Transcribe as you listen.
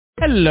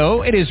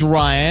Hello, it is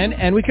Ryan,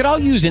 and we could all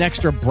use an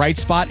extra bright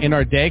spot in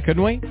our day,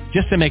 couldn't we?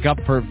 Just to make up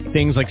for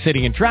things like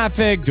sitting in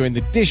traffic, doing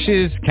the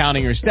dishes,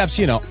 counting your steps,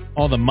 you know,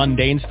 all the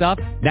mundane stuff.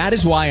 That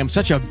is why I'm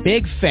such a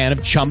big fan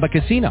of Chumba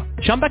Casino.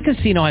 Chumba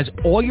Casino has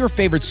all your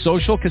favorite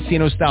social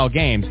casino-style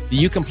games that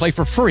you can play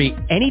for free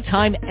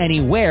anytime,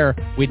 anywhere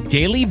with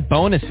daily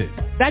bonuses.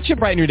 That should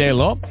brighten your day a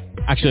little.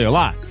 Actually, a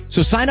lot.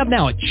 So sign up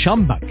now at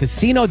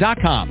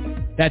ChumbaCasino.com.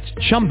 That's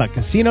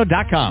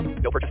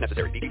ChumbaCasino.com. No purchase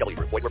necessary. BGW.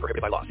 Void where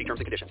prohibited by law. See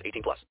terms and conditions.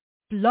 18+.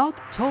 Blog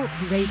Talk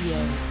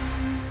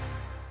Radio.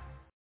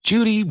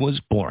 Judy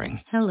was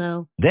boring.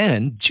 Hello.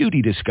 Then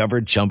Judy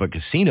discovered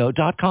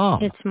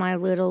ChumbaCasino.com. It's my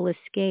little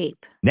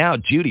escape. Now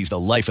Judy's the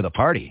life of the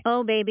party.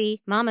 Oh,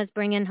 baby, mama's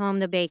bringing home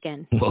the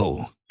bacon.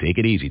 Whoa, take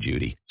it easy,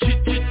 Judy.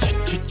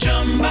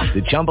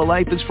 The Chumba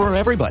life is for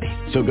everybody.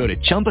 So go to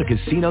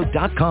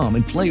ChumbaCasino.com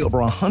and play over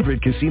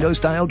 100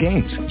 casino-style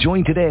games.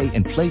 Join today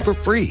and play for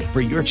free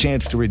for your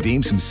chance to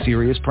redeem some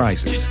serious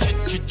prizes.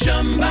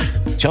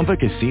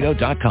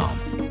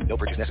 ChumbaCasino.com. No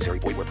purchase necessary.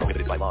 Void where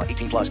prohibited by law.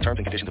 18+. Terms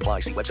and conditions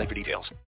apply. See website for details.